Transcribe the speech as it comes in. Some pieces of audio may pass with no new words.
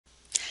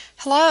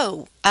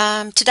Hello.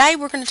 Today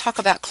we're going to talk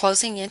about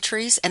closing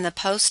entries and the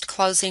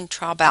post-closing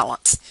trial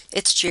balance.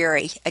 It's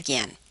Jerry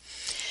again.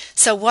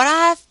 So what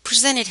I've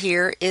presented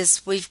here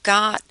is we've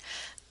got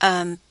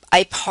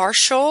a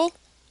partial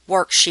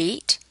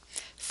worksheet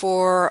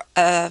for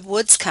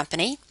Woods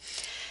Company,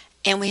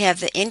 and we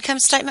have the income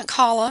statement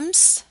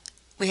columns,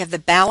 we have the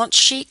balance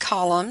sheet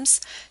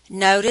columns.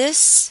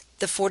 Notice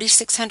the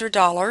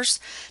 $4,600.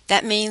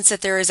 That means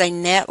that there is a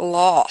net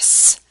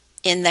loss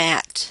in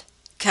that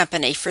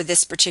company for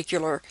this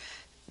particular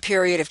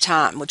period of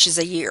time, which is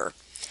a year.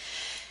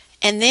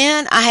 And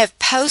then I have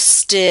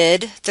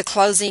posted the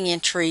closing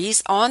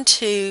entries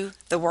onto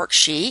the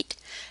worksheet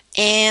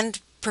and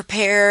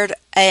prepared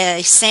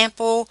a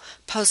sample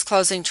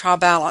post-closing trial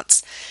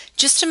balance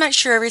just to make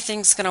sure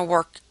everything's going to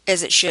work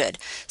as it should.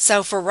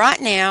 So for right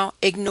now,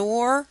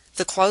 ignore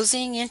the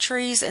closing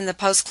entries and the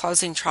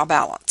post-closing trial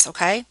balance,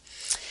 okay?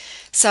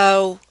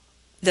 So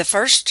the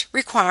first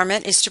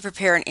requirement is to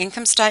prepare an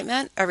income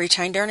statement, a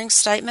retained earnings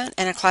statement,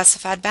 and a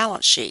classified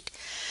balance sheet.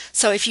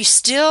 So if you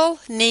still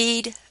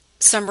need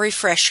some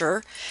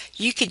refresher,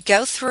 you could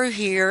go through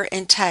here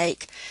and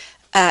take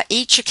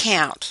each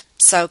account.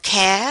 So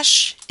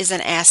cash is an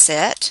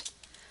asset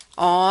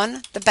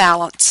on the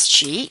balance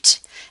sheet,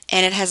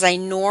 and it has a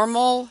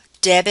normal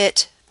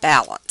debit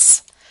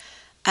balance.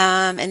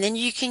 And then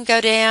you can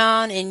go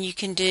down and you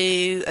can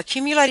do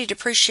accumulated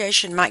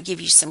depreciation. Might give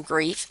you some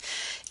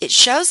grief. It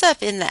shows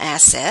up in the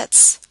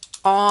assets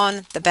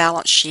on the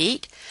balance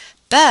sheet,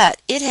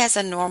 but it has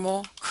a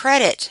normal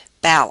credit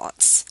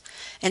balance,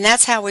 and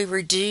that's how we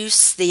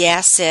reduce the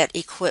asset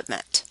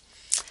equipment.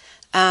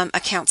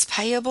 Accounts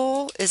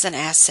payable is an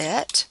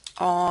asset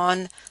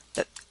on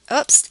the,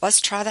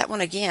 let's try that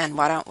one again,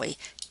 why don't we?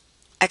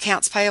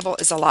 Accounts payable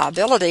is a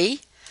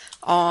liability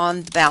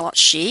on the balance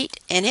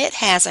sheet, and it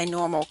has a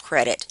normal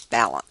credit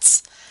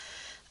balance.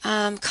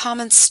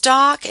 Common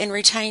stock and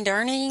retained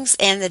earnings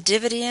and the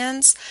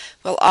dividends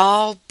will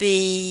all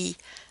be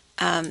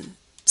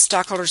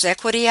stockholders'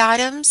 equity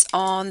items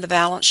on the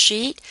balance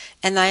sheet,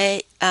 and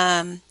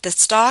the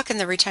stock and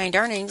the retained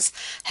earnings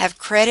have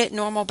credit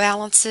normal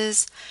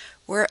balances,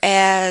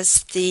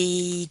 whereas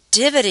the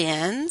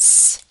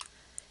dividends,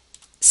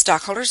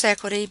 stockholders'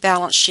 equity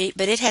balance sheet,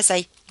 but it has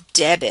a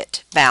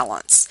debit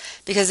balance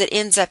because it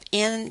ends up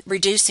in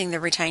reducing the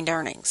retained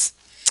earnings.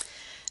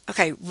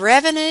 Okay,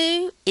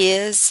 revenue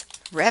is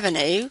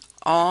revenue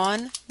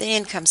on the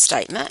income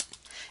statement,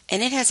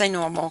 and it has a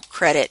normal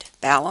credit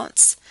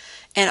balance,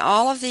 and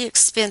all of the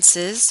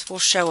expenses will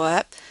show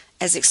up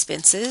as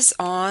expenses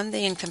on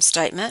the income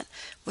statement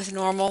with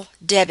normal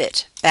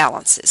debit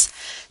balances.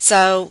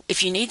 So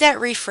if you need that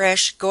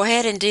refresh, go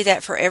ahead and do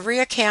that for every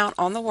account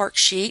on the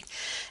worksheet,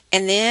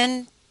 and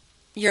then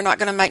you're not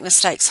going to make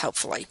mistakes,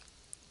 hopefully.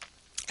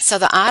 So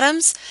the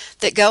items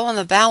that go on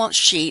the balance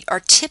sheet are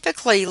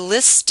typically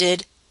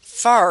listed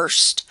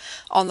first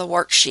on the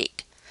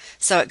worksheet.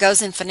 So it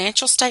goes in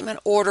financial statement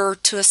order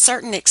to a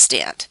certain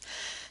extent,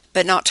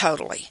 but not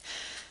totally.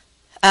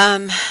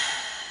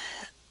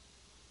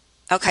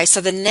 Okay,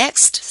 so the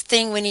next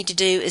thing we need to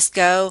do is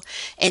go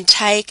and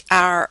take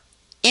our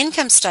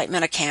income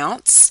statement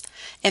accounts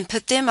and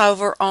put them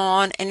over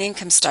on an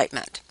income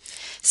statement.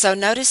 So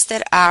notice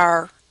that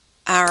our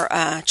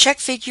check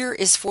figure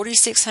is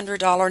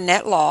 $4,600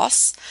 net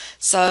loss.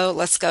 So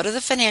let's go to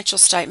the financial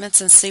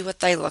statements and see what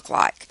they look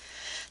like.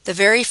 The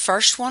very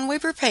first one we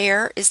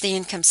prepare is the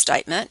income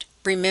statement.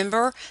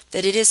 Remember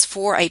that it is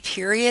for a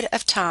period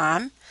of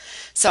time.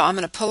 So I'm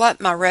going to pull up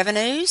my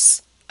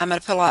revenues. I'm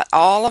going to pull out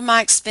all of my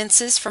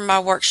expenses from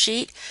my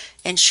worksheet,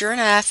 and sure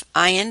enough,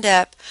 I end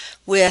up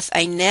with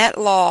a net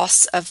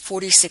loss of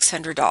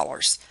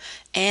 $4,600.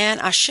 And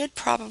I should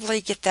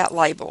probably get that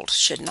labeled,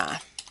 shouldn't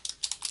I?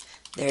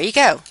 There you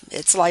go.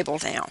 It's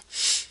labeled now.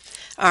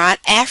 All right,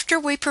 after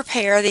we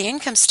prepare the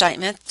income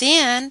statement,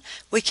 then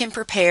we can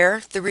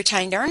prepare the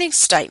retained earnings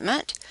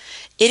statement.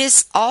 It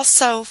is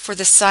also for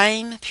the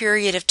same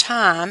period of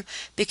time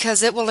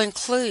because it will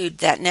include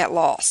that net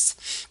loss.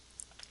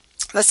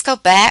 Let's go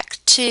back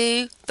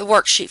to the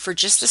worksheet for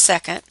just a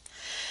second.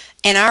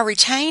 And our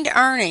retained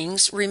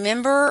earnings,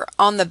 remember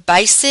on the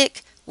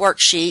basic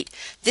worksheet,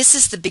 this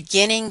is the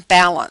beginning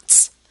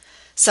balance.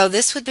 So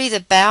this would be the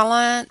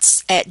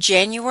balance at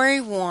January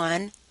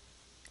 1,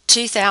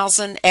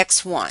 2000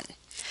 x1.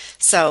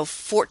 So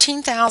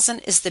 14,000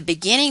 is the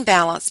beginning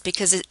balance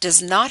because it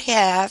does not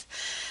have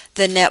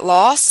the net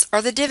loss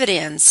or the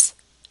dividends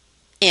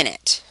in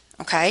it.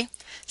 Okay,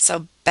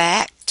 so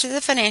back to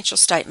the financial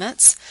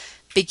statements.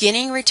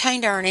 Beginning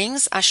retained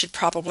earnings, I should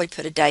probably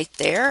put a date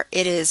there.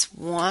 It is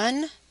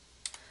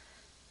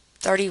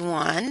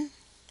 1/31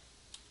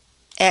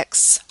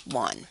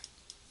 x1.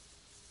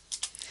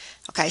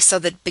 Okay, so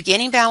the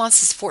beginning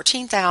balance is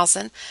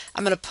 14,000.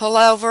 I'm going to pull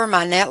over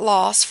my net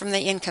loss from the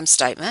income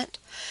statement.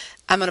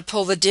 I'm going to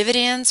pull the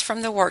dividends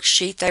from the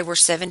worksheet. They were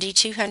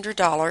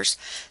 $7,200.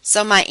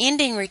 So my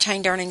ending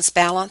retained earnings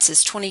balance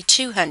is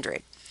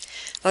 $2,200.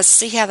 Let's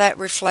see how that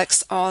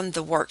reflects on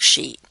the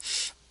worksheet.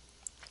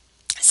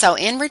 So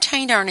in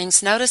retained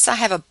earnings, notice I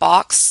have a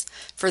box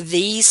for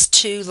these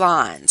two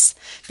lines.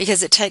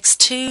 because it takes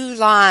two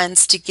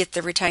lines to get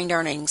the retained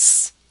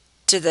earnings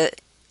to the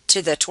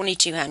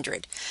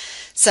 2200.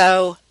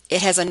 So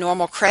it has a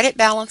normal credit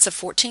balance of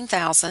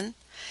 14,000.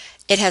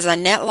 It has a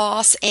net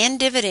loss and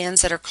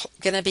dividends that are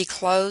going to be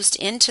closed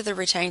into the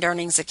retained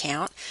earnings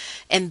account,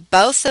 and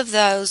both of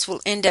those will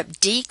end up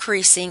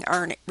decreasing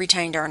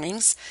retained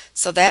earnings.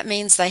 So that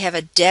means they have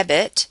a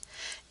debit,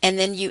 and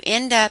then you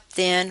end up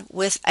then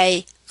with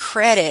a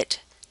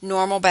credit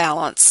normal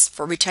balance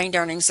for retained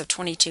earnings of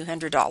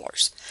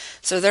 $2,200.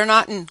 So they're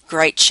not in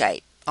great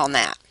shape on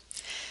that.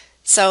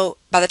 So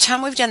by the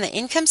time we've done the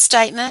income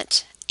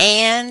statement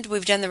and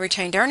we've done the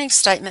retained earnings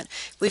statement,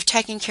 we've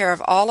taken care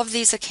of all of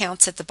these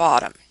accounts at the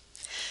bottom.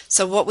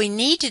 So what we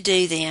need to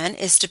do then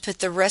is to put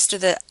the rest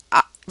of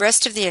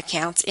the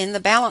accounts in the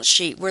balance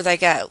sheet where they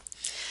go.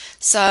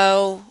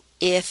 So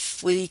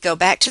if we go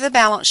back to the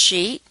balance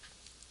sheet,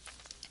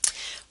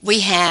 we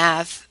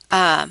have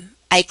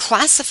a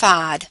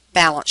classified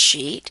balance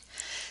sheet.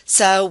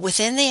 So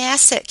within the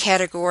asset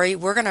category,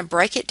 we're going to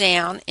break it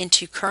down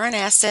into current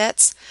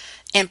assets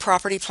and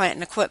property, plant,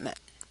 and equipment,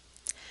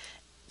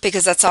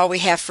 because that's all we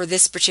have for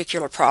this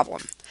particular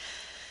problem.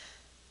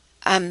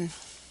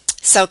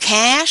 So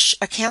cash,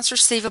 accounts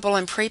receivable,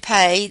 and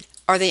prepaid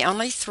are the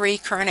only three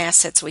current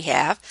assets we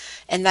have,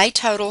 and they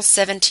total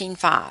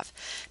 $17,500.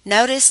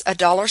 Notice a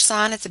dollar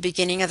sign at the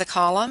beginning of the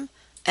column,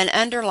 an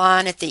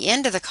underline at the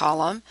end of the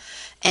column,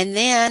 and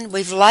then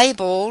we've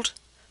labeled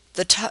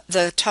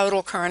the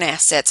total current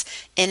assets,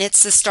 and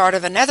it's the start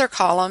of another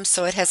column,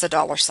 so it has a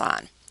dollar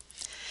sign.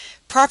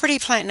 Property,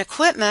 plant, and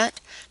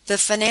equipment, the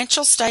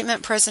financial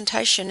statement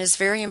presentation is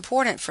very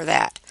important for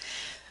that.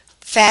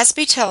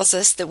 FASB tells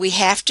us that we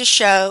have to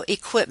show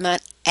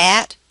equipment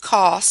at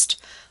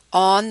cost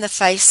on the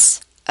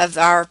face of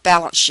our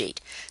balance sheet.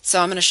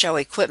 So I'm going to show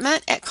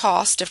equipment at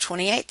cost of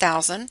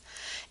 $28,000,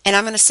 and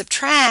I'm going to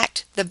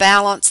subtract the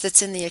balance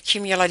that's in the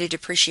accumulated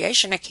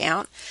depreciation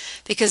account,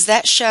 because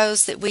that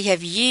shows that we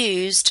have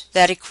used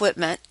that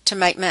equipment to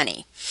make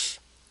money.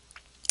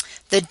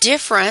 The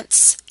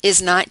difference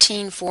is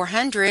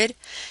 $19,400,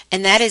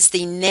 and that is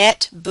the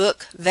net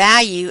book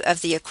value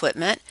of the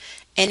equipment,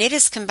 and it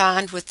is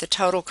combined with the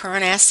total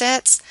current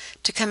assets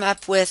to come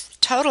up with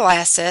total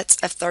assets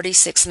of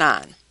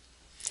 $36,900.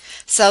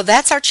 So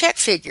that's our check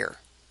figure,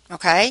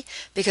 okay?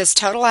 Because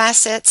total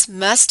assets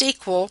must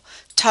equal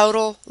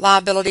total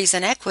liabilities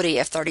and equity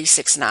of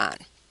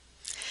 $36,900.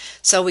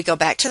 So we go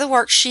back to the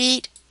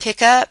worksheet,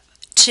 pick up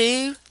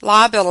two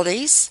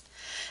liabilities,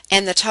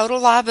 and the total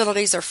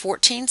liabilities are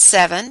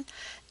 $14,700,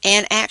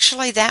 and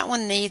actually that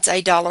one needs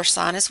a dollar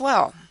sign as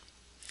well,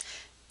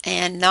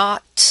 and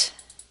not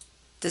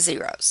the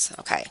zeros.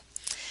 Okay,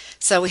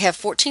 so we have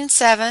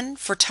 $14,700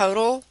 for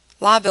total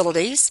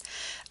liabilities.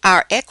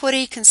 Our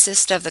equity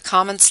consists of the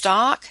common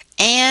stock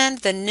and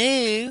the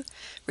new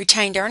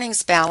retained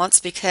earnings balance,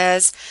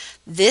 because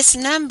this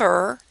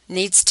number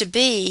needs to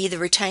be the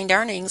retained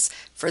earnings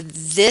for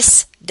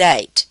this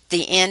date,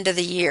 the end of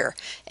the year.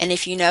 And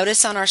if you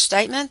notice on our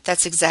statement,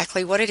 that's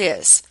exactly what it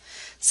is.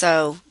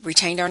 So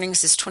retained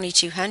earnings is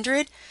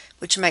 $2,200,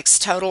 which makes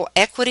total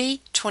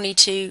equity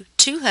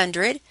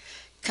 $22,200,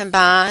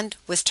 combined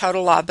with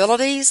total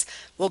liabilities.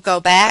 We'll go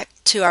back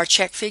to our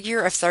check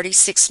figure of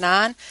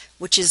 $36,900,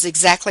 which is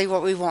exactly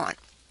what we want.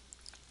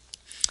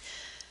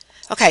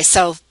 Okay,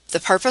 so the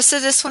purpose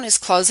of this one is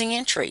closing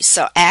entries.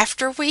 So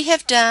after we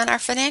have done our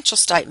financial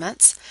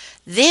statements,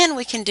 then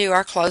we can do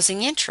our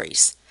closing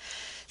entries.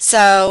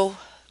 So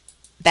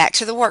back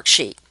to the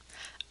worksheet.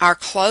 Our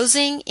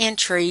closing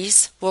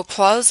entries will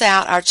close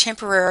out our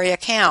temporary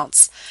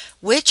accounts,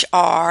 which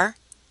are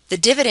the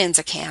dividends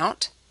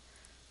account,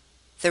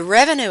 the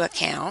revenue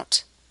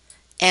account,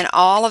 and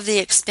all of the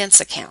expense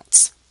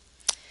accounts.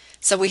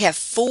 So we have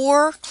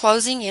 4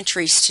 closing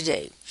entries to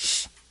do.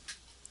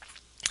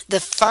 The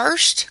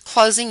first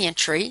closing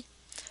entry,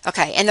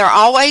 okay, and they're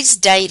always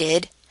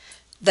dated.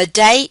 The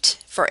date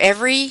for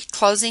every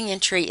closing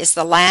entry is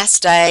the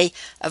last day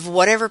of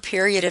whatever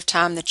period of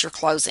time that you're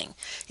closing.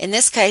 In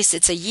this case,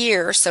 it's a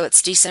year, so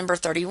it's December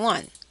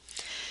 31.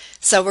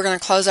 So we're going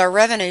to close our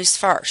revenues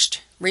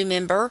first.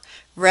 Remember,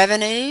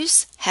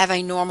 revenues have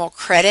a normal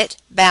credit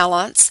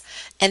balance,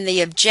 and the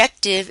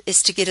objective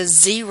is to get a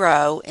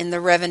 0 in the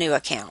revenue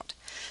account.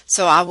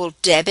 So I will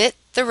debit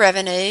the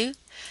revenue,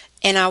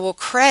 and I will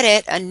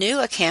credit a new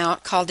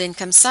account called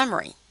Income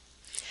Summary.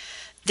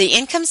 The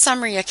Income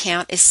Summary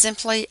account is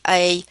simply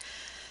a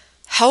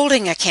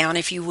holding account,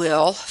 if you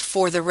will,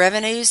 for the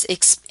revenues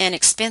and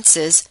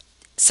expenses,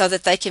 so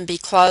that they can be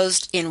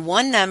closed in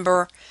one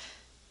number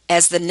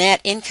as the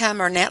net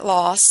income or net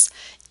loss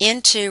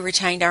into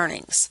retained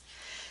earnings.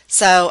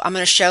 So I'm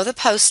going to show the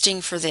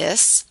posting for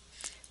this.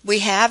 We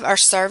have our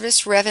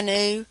service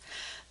revenue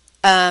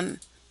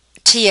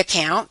T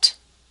account,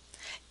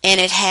 and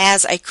it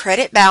has a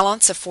credit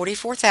balance of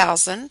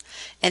 $44,000,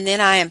 and then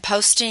I am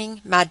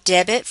posting my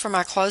debit for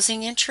my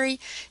closing entry,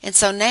 and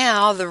so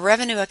now the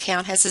revenue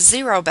account has a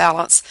 0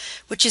 balance,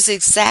 which is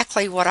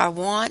exactly what I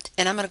want,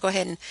 and I'm going to go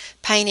ahead and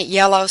paint it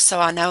yellow so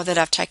I know that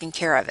I've taken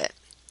care of it.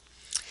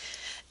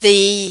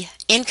 The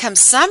income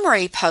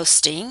summary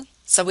posting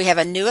So we have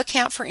a new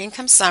account for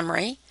income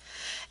summary,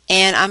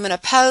 and I'm going to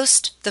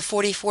post the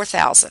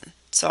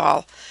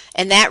 $44,000.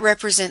 And that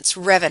represents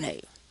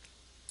revenue.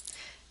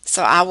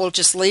 So I will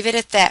just leave it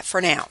at that for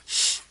now.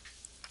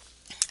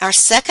 Our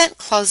second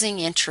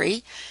closing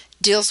entry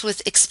deals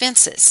with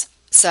expenses.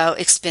 So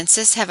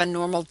expenses have a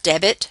normal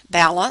debit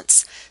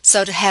balance.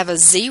 So to have a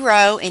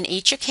 0 in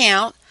each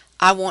account,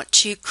 I want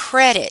to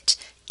credit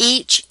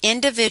each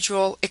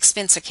individual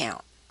expense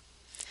account.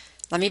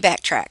 Let me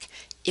backtrack.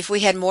 If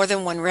we had more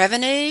than one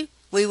revenue,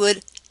 we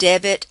would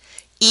debit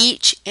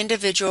each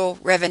individual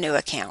revenue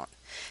account,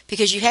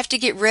 because you have to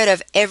get rid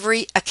of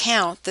every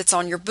account that's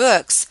on your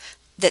books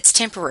that's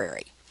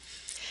temporary.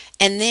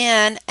 And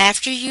then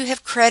after you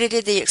have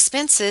credited the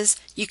expenses,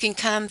 you can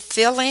come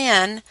fill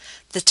in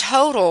the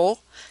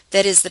total,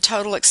 that is the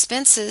total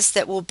expenses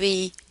that will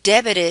be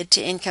debited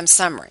to income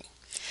summary.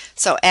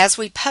 So as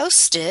we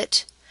post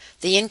it,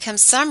 the income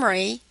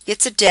summary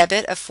gets a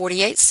debit of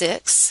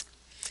 $48,600.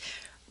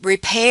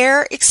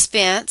 Repair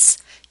expense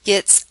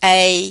gets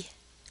a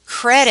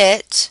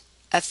credit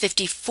of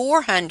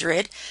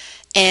 $5,400,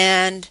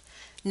 and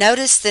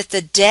notice that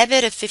the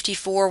debit of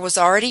 $54 was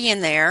already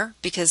in there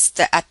because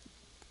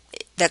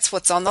that's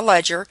what's on the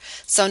ledger.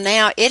 So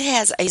now it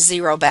has a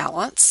 0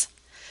 balance.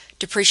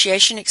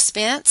 Depreciation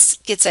expense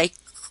gets a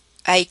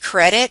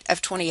credit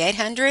of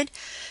 $2,800,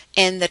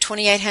 and the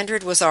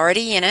 $2,800 was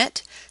already in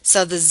it.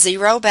 So the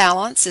 0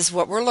 balance is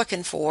what we're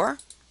looking for.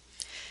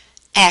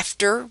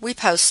 After we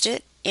post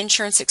it,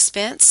 insurance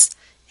expense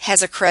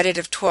has a credit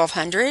of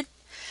 $1,200,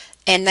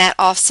 and that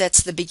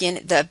offsets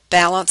the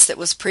balance that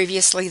was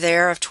previously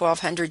there of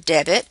 $1,200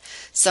 debit.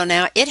 So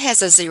now it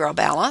has a 0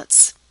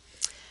 balance.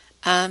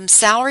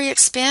 Salary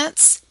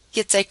expense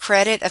gets a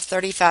credit of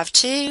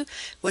 $35,200,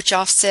 which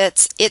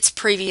offsets its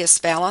previous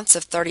balance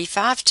of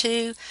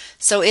 $35,200.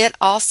 So it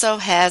also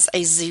has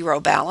a 0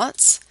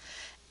 balance.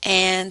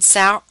 And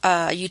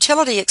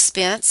utility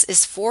expense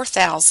is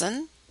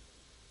 $4,000.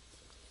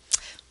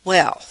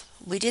 Well,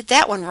 we did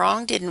that one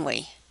wrong, didn't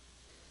we?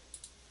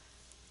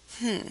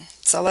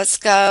 So let's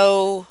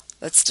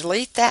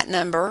delete that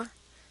number,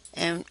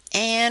 and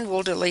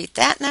we'll delete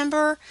that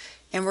number,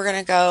 and we're going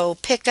to go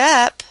pick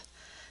up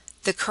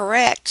the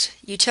correct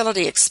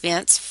utility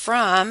expense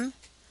from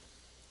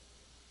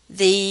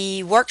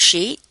the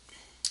worksheet,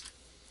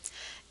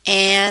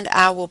 and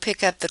I will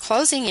pick up the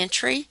closing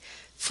entry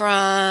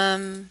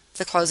from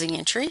the closing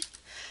entry,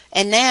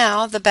 and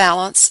now the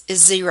balance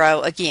is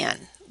 0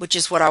 again, which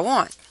is what I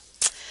want.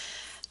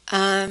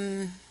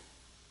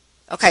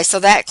 Okay, so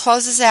that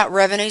closes out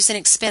revenues and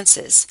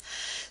expenses.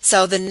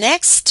 So the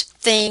next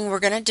thing we're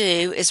going to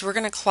do is we're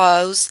going to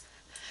close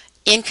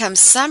income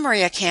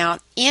summary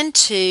account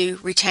into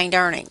retained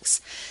earnings.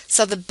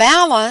 So the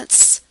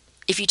balance,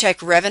 if you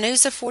take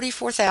revenues of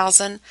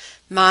 $44,000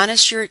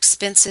 minus your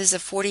expenses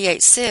of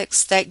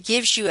 $48,600, that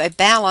gives you a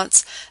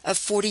balance of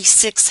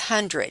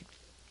 $4,600.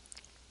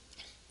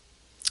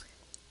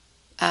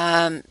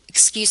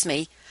 Excuse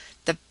me,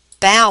 the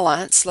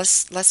balance,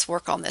 let's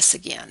work on this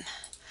again.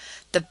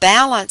 The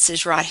balance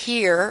is right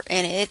here,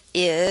 and it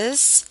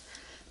is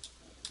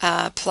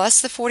plus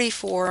the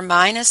 44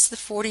 minus the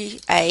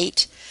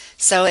 48.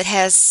 So it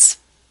has,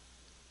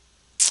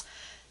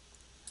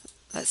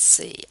 let's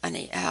see,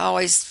 I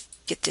always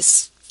get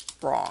this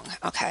wrong.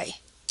 Okay,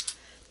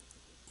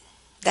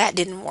 that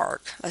didn't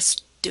work.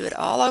 Let's do it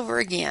all over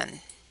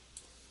again.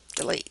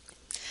 Delete.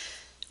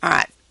 All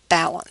right,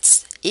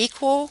 balance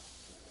equal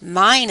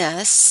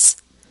minus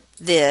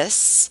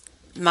this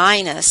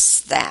minus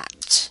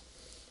that.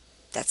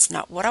 That's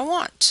not what I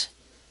want.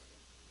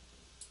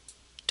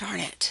 Darn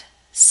it.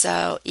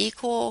 So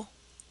equal,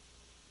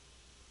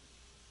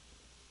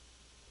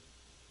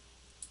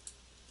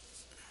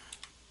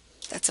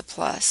 that's a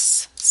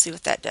plus. Let's see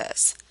what that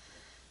does.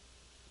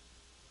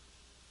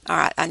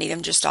 Alright, I need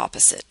them just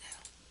opposite.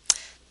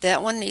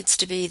 That one needs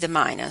to be the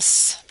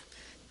minus.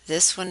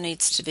 This one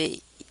needs to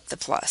be the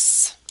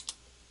plus.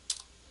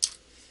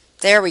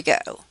 There we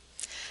go.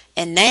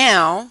 And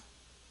now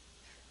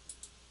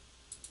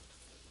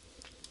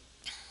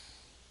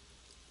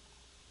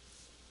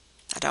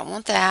I don't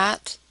want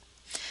that.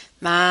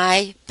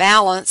 My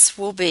balance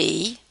will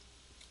be,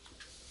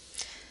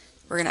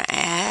 we're going to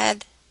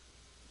add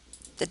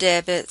the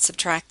debit,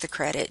 subtract the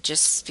credit,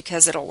 just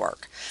because it'll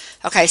work.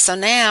 Okay, so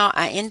now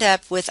I end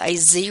up with a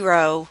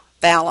 0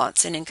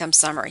 balance in income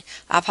summary.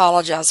 I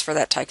apologize for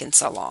that taking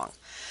so long.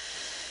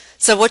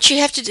 So what you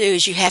have to do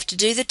is you have to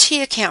do the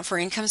T account for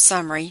income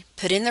summary,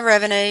 put in the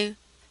revenue,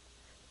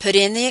 put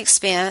in the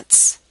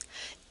expense,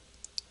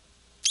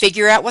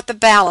 figure out what the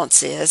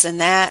balance is, and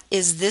that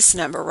is this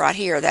number right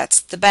here. That's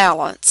the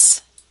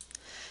balance.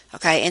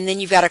 Okay, and then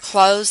you've got to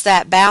close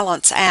that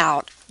balance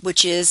out,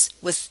 which is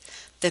with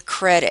the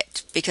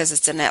credit because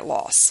it's a net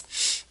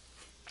loss.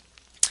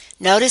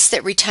 Notice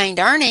that retained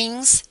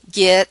earnings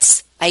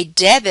gets a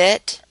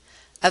debit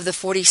of the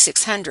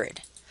 $4,600.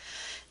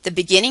 The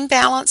beginning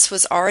balance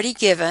was already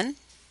given.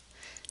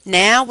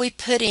 Now we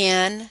put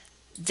in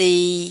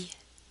the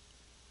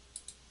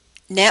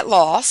net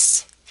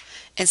loss,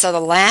 And so the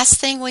last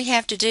thing we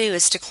have to do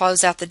is to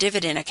close out the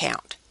dividend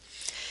account.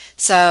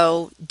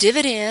 So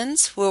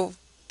dividends will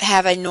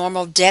have a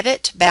normal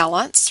debit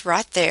balance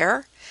right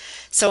there.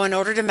 So in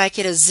order to make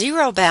it a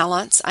zero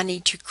balance, I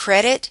need to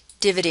credit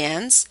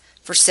dividends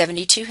for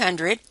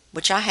 $7,200,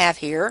 which I have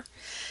here.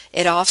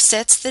 It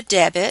offsets the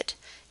debit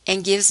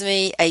and gives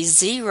me a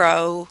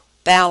zero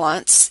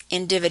balance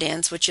in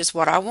dividends, which is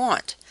what I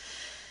want.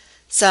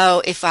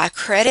 So if I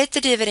credit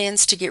the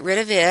dividends to get rid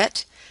of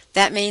it,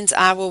 that means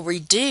I will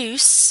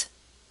reduce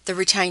the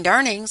retained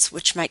earnings,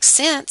 which makes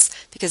sense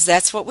because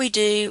that's what we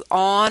do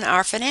on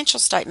our financial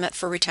statement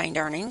for retained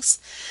earnings.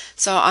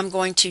 So I'm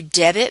going to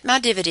debit my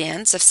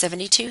dividends of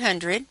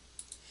 $7,200.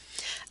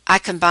 I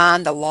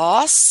combine the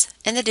loss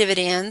and the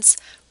dividends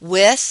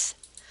with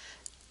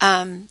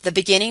the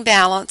beginning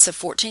balance of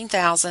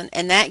 $14,000,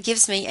 and that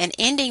gives me an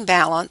ending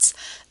balance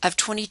of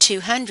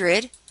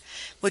 $2,200,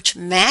 which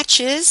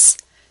matches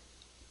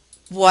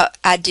what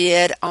I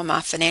did on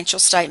my financial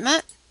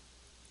statement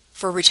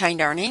for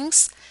retained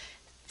earnings.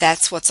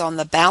 That's what's on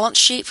the balance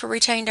sheet for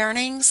retained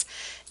earnings,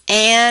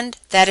 and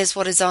that is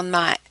what is on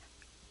my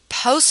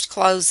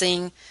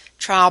post-closing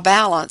trial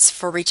balance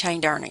for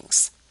retained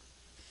earnings.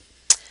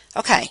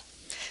 Okay,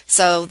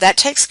 so that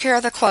takes care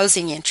of the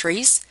closing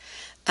entries.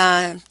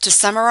 To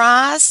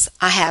summarize,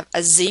 I have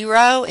a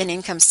zero in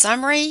income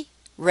summary,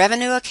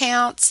 revenue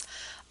accounts,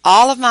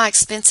 all of my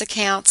expense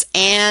accounts,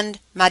 and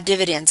my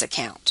dividends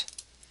account.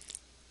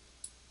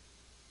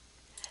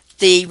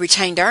 The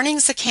retained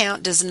earnings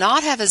account does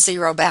not have a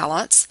zero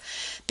balance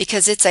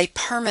because it's a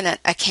permanent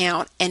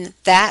account, and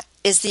that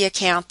is the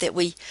account that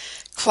we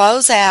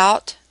close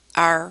out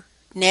our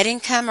net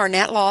income or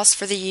net loss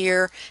for the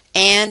year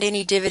and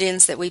any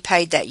dividends that we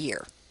paid that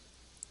year.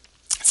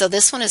 So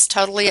this one is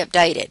totally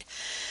updated.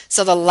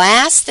 So the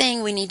last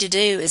thing we need to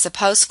do is a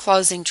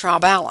post-closing trial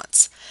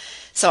balance.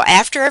 So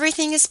after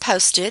everything is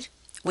posted,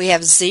 we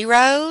have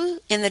zero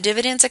in the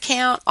dividends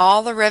account,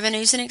 all the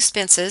revenues and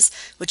expenses,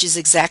 which is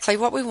exactly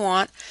what we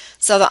want.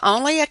 So the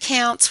only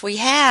accounts we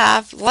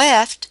have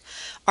left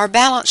are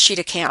balance sheet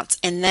accounts,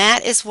 and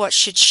that is what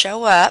should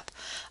show up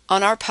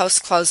on our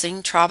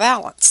post-closing trial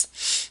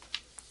balance.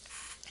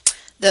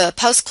 The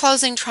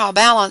post-closing trial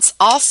balance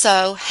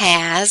also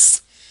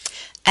has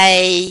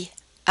a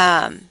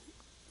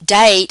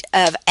date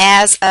of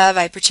as of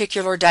a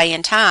particular day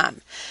and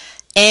time.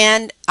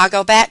 And I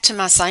go back to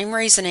my same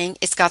reasoning.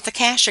 It's got the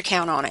cash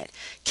account on it.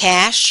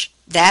 Cash,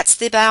 that's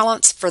the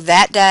balance for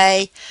that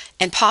day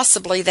and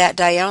possibly that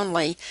day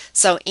only.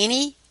 So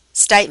any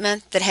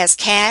statement that has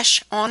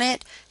cash on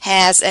it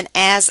has an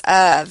as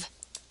of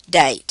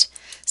date.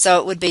 So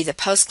it would be the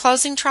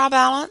post-closing trial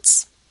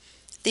balance,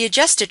 the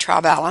adjusted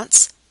trial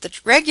balance, the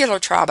regular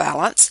trial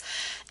balance,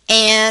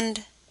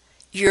 and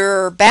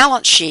your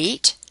balance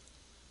sheet.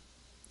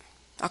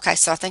 Okay,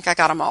 so I think I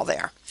got them all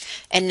there.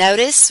 And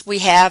notice we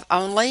have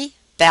only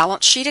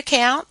balance sheet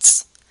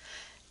accounts,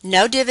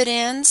 no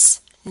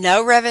dividends,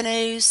 no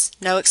revenues,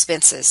 no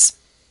expenses,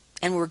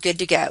 and we're good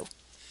to go.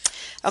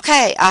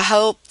 Okay, I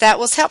hope that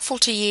was helpful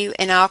to you,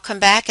 and I'll come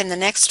back in the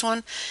next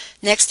one.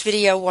 Next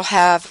video will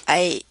have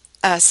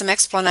some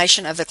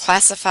explanation of the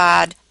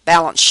classified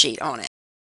balance sheet on it.